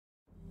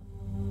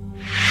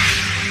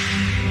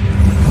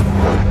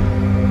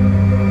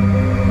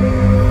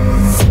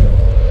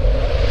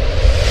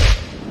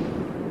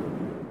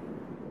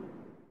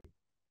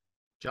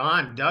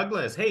John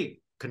Douglas, hey,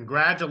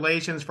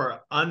 congratulations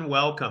for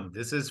Unwelcome.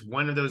 This is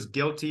one of those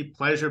guilty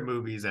pleasure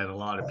movies that a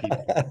lot of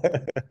people.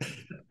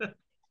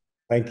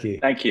 Thank you.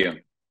 Thank you.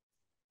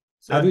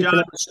 How So, do you John,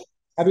 pronounce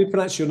how do you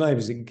pronounce your name?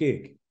 Is it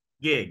Gig?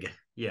 gig,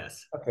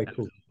 yes. Okay,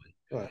 cool.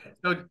 Absolutely.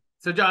 All right.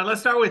 So John,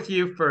 let's start with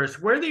you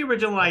first. Where the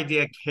original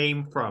idea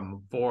came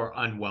from for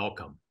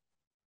Unwelcome?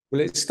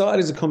 Well, it started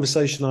as a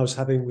conversation I was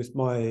having with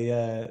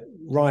my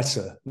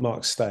writer,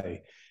 Mark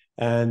Stay,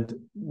 and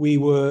we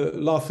were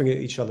laughing at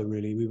each other,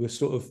 really. We were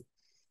sort of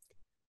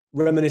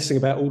reminiscing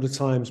about all the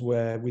times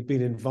where we'd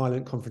been in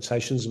violent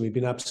confrontations and we'd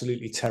been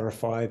absolutely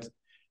terrified,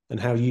 and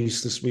how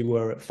useless we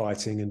were at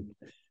fighting, and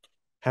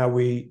how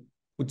we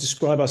would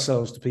describe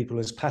ourselves to people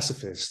as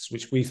pacifists,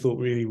 which we thought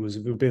really was,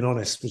 if we were being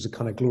honest, was a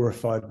kind of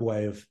glorified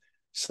way of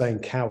saying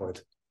coward.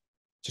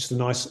 Just a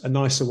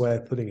nicer way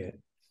of putting it.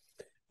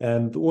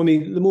 But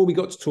the more we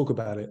got to talk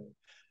about it,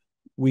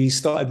 we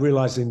started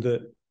realizing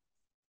that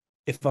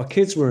if our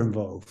kids were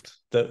involved,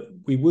 that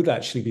we would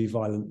actually be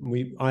violent.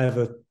 I have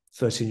a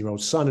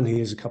 13-year-old son, and he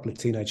has a couple of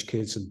teenage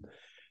kids, and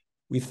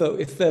we thought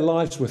if their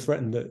lives were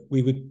threatened, that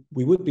we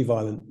would be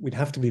violent. We'd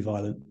have to be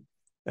violent,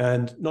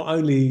 and not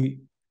only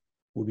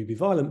would we be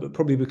violent, but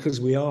probably because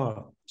we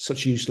are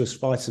such useless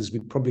fighters,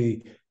 we'd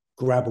probably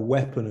grab a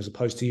weapon as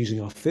opposed to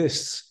using our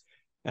fists,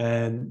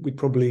 and we'd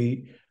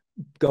probably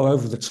go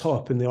over the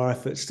top in our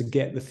efforts to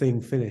get the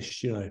thing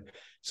finished,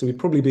 So we'd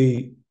probably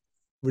be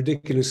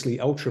ridiculously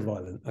ultra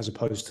violent as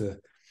opposed to,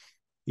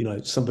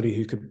 somebody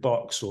who could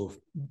box or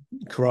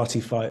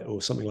karate fight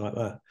or something like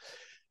that.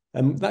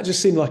 And that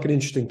just seemed like an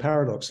interesting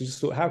paradox. We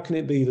just thought, how can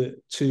it be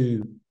that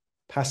two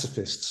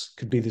pacifists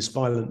could be this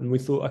violent? And we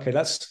thought, okay,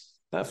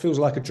 that feels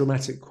like a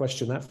dramatic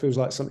question. That feels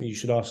like something you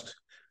should ask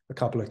a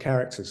couple of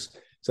characters.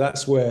 So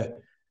that's where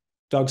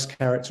Doug's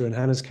character and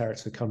Hannah's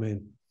character come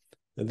in.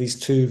 And these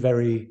two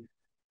very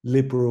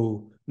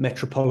liberal,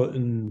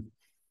 metropolitan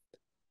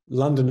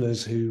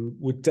Londoners who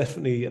would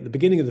definitely, at the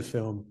beginning of the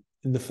film,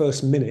 in the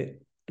first minute,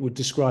 would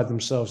describe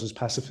themselves as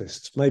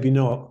pacifists. Maybe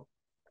not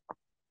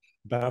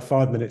about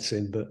 5 minutes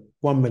in, but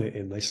 1 minute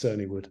in, they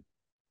certainly would.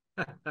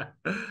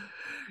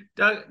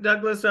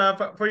 Douglas,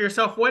 for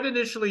yourself, what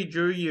initially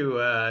drew you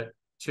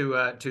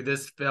to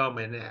this film?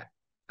 And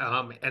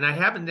I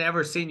haven't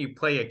ever seen you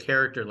play a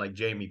character like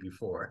Jamie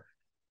before.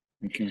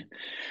 Okay.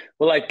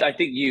 Well, I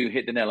think you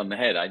hit the nail on the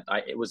head.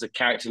 It was a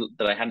character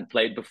that I hadn't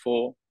played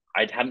before.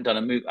 I hadn't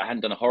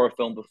done a horror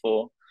film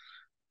before.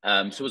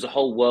 So it was a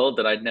whole world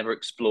that I'd never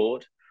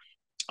explored.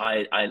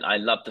 I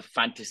love the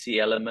fantasy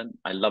element.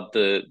 I love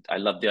the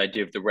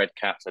idea of the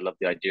Redcaps. I love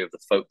the idea of the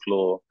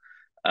folklore.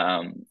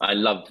 I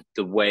love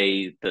the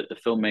way that the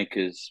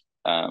filmmakers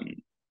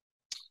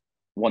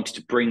wanted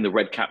to bring the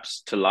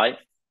Redcaps to life,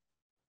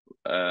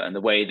 and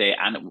the way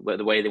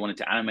they wanted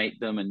to animate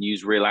them and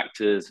use real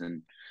actors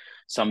and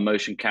some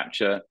motion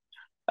capture.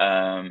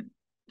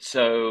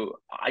 So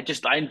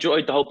I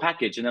enjoyed the whole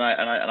package, and then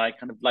I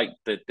kind of liked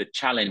the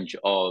challenge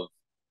of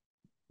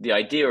the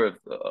idea of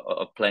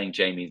playing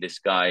Jamie, this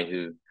guy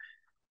who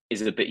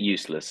is a bit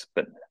useless,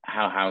 but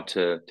how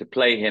to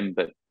play him,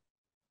 but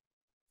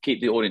keep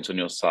the audience on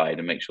your side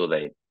and make sure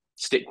they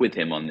stick with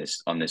him on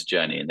this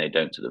journey, and they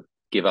don't sort of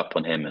give up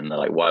on him, and they're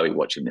like, why are we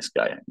watching this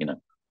guy?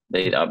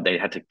 They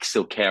had to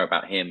still care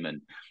about him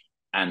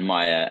and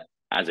Maya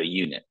as a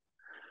unit.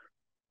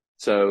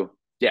 So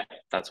yeah,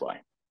 that's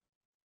why.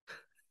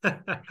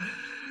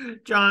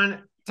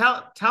 John,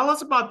 tell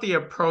us about the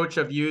approach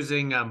of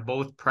using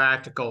both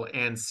practical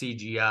and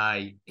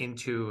CGI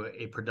into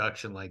a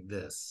production like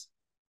this.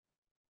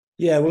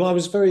 Yeah, well, I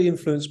was very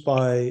influenced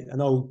by an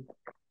old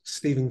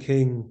Stephen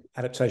King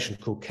adaptation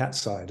called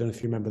Cat's Eye. I don't know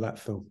if you remember that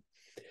film,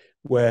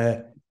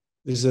 where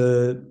it's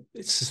a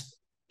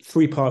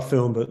 3-part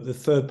film, but the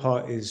third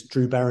part is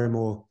Drew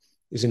Barrymore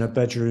is in her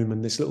bedroom,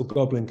 and this little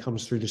goblin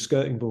comes through the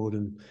skirting board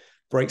and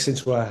breaks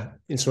into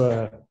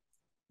her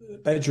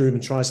bedroom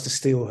and tries to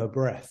steal her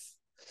breath.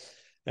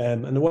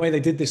 And the way they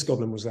did this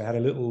goblin was they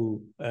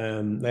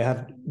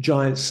had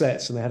giant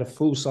sets, and they had a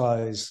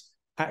full-size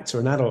actor,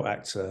 an adult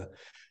actor,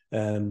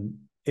 in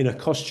a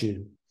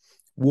costume,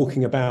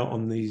 walking about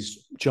on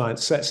these giant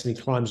sets, and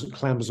he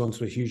clambers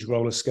onto a huge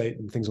roller skate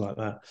and things like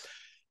that.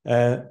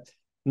 And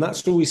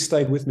that's always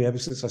stayed with me ever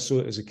since I saw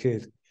it as a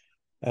kid.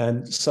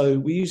 And so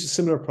we used a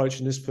similar approach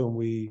in this film.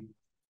 We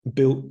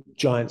built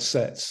giant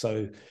sets.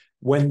 So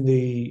when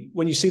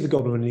you see the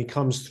goblin and he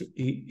comes through,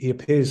 he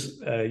appears,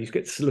 you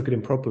get to look at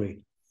him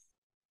properly,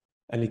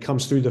 and he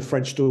comes through the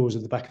French doors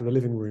at the back of the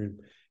living room.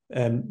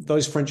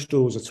 Those French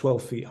doors are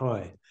 12 feet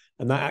high,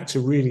 and that actor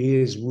really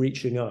is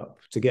reaching up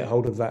to get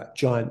hold of that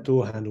giant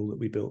door handle that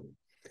we built.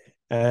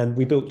 And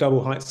we built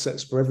double height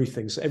sets for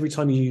everything. So every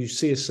time you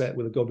see a set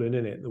with a goblin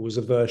in it, there was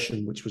a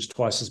version which was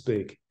twice as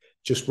big,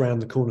 just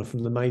round the corner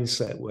from the main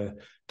set where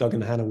Doug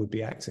and Hannah would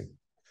be acting.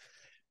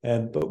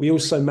 But we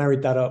also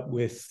married that up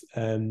with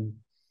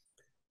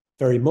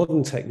very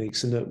modern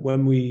techniques, in that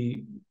when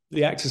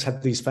the actors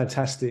had these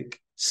fantastic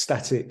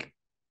static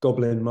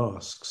goblin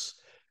masks,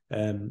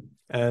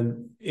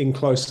 and in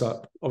close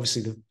up,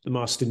 obviously the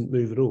mask didn't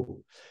move at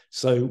all.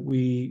 So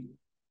we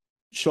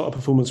shot a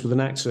performance with an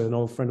actor, an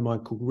old friend of mine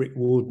called Rick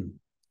Warden,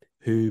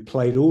 who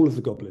played all of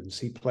the goblins.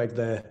 He played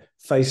their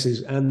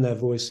faces and their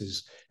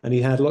voices, and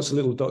he had lots of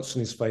little dots on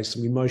his face,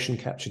 and we motion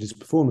captured his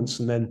performance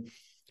and then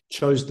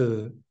chose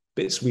the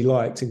bits we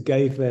liked and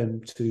gave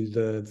them to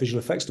the visual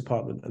effects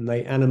department, and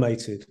they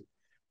animated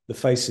the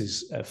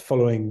faces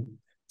following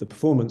the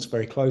performance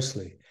very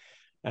closely.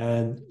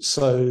 And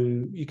so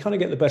you kind of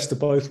get the best of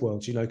both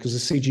worlds, you know, because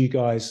the CG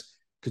guys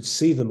could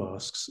see the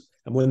masks,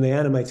 and when they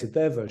animated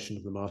their version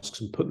of the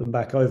masks and put them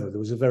back over, there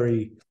was a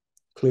very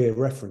clear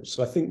reference.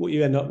 So I think what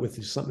you end up with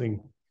is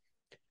something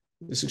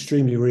that's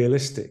extremely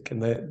realistic,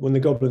 and when the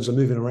goblins are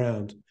moving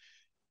around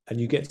and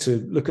you get to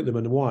look at them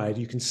in wide,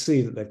 you can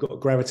see that they've got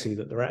gravity,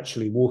 that they're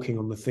actually walking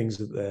on the things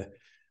that they're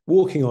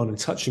walking on and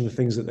touching the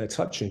things that they're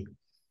touching,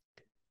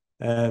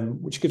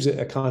 which gives it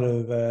a kind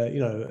of,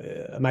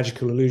 a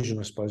magical illusion,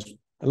 I suppose.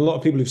 And a lot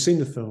of people who've seen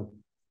the film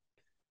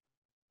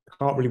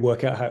can't really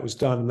work out how it was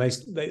done. And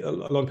a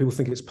lot of people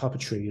think it's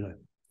puppetry, you know.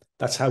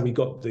 That's how we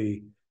got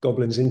the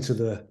goblins into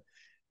the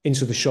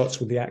shots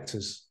with the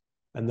actors.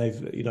 And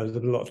there's a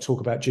lot of talk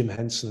about Jim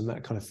Henson and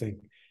that kind of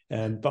thing.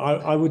 But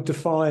I would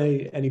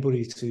defy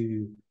anybody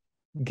to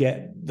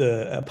get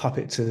a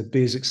puppet to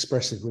be as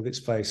expressive with its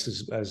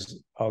face as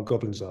our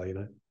goblins are, you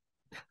know.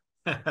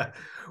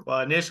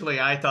 Well,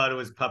 initially I thought it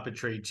was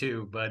puppetry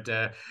too, but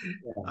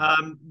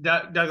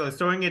Douglas,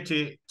 throwing it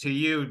to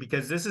you,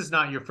 because this is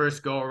not your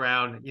first go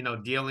around, you know,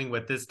 dealing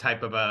with this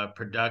type of a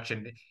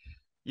production,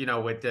 you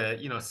know, with the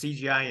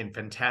CGI and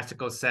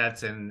fantastical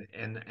sets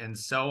and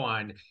so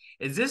on.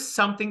 Is this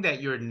something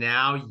that you're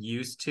now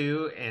used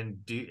to,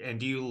 and do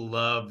you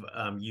love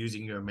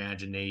using your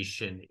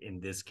imagination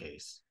in this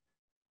case?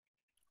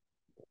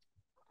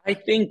 I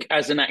think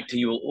as an actor,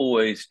 you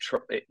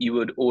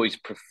would always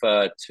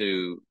prefer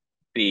to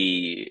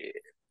be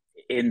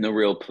in the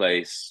real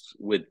place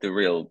with the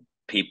real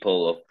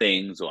people or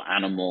things or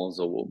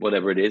animals or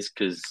whatever it is,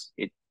 because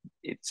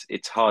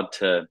it's hard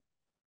to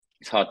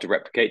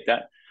replicate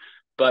that.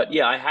 But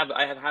yeah, I have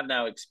had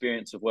now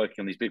experience of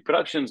working on these big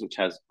productions, which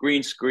has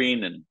green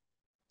screen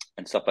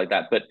and stuff like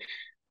that. But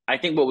I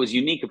think what was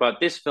unique about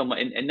this film,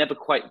 it never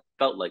quite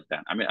felt like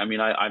that. I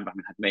mean, I've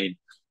made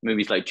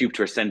movies like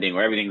Jupiter Ascending,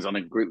 where everything's on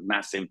a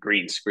massive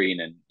green screen,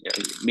 and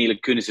Mila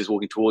Kunis is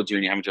walking towards you,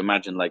 and you're having to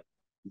imagine like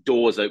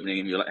doors opening,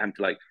 and you're having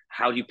to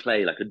how do you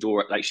play like a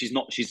door? Like she's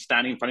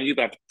standing in front of you,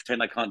 but I have to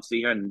pretend I can't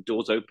see her, and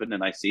doors open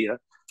and I see her.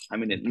 I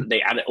mean,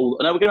 they add it all.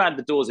 No, we're going to add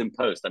the doors in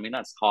post. I mean,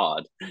 that's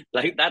hard.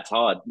 That's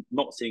hard,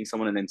 not seeing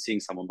someone and then seeing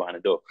someone behind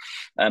a door.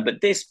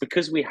 But this,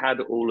 because we had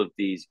all of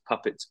these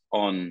puppets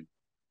on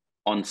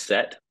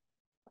set,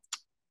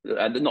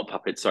 not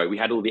puppets, sorry, we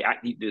had all the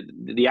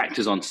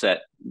actors on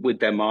set with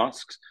their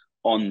masks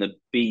on the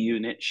B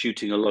unit,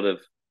 shooting a lot of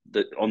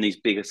on these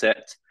bigger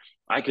sets.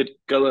 I could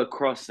go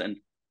across and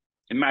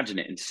imagine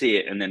it and see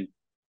it, and then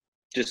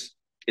just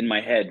in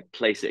my head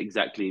place it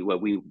exactly where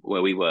we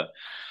were.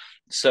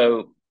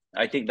 So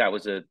I think that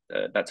was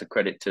that's a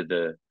credit to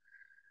the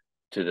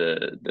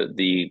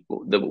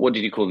what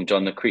did you call them,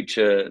 John? The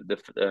creature, the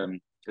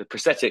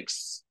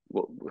prosthetics.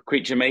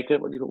 Creature maker?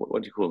 What do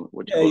you call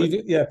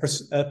it?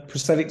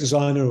 Prosthetic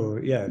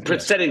designer,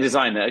 prosthetic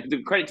designer.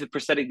 The credit to the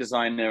prosthetic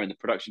designer and the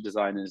production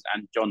designers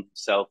and John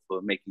himself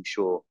for making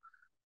sure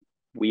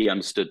we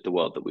understood the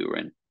world that we were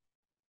in.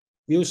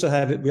 We also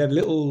had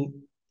little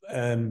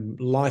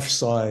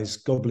life-size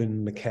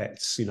goblin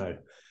maquettes, you know,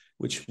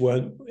 which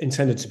weren't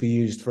intended to be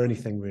used for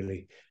anything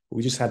really.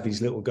 We just had these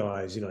little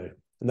guys, you know,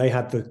 and they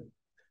had the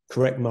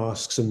correct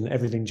masks, and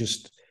everything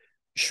just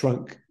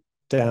shrunk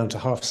down to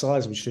half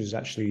size, which is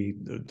actually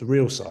the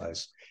real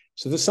size.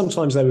 So that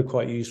sometimes they were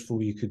quite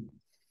useful. You could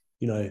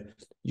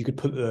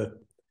put a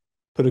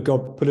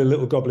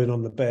little goblin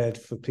on the bed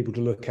for people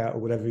to look at, or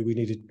whatever we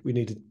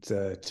needed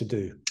to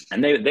do.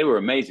 And they were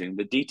amazing.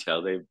 The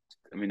detail, they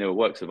were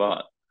works of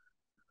art.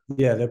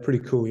 Yeah, they're pretty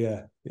cool.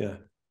 Yeah.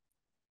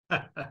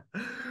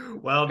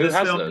 Well, who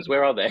has those?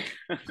 Where are they?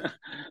 I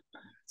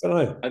don't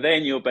know. Are they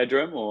in your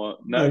bedroom, or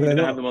no? You don't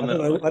have them on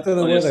I don't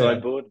know where your they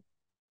sideboard.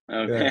 Are.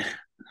 Okay.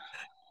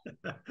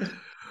 Yeah.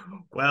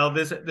 Well,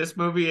 this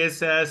movie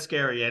is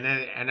scary,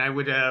 and I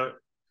would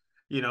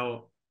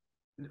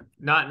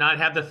not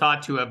have the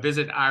thought to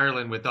visit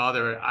Ireland with all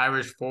their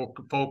Irish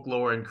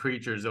folklore and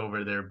creatures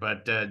over there.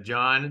 But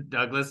John,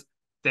 Douglas,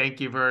 thank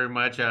you very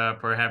much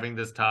for having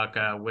this talk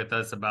with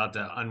us about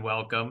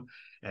Unwelcome,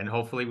 and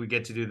hopefully we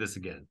get to do this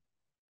again.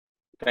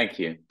 Thank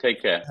you.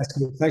 Take care.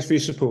 Thanks for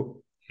your support.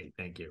 Okay,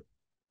 thank you.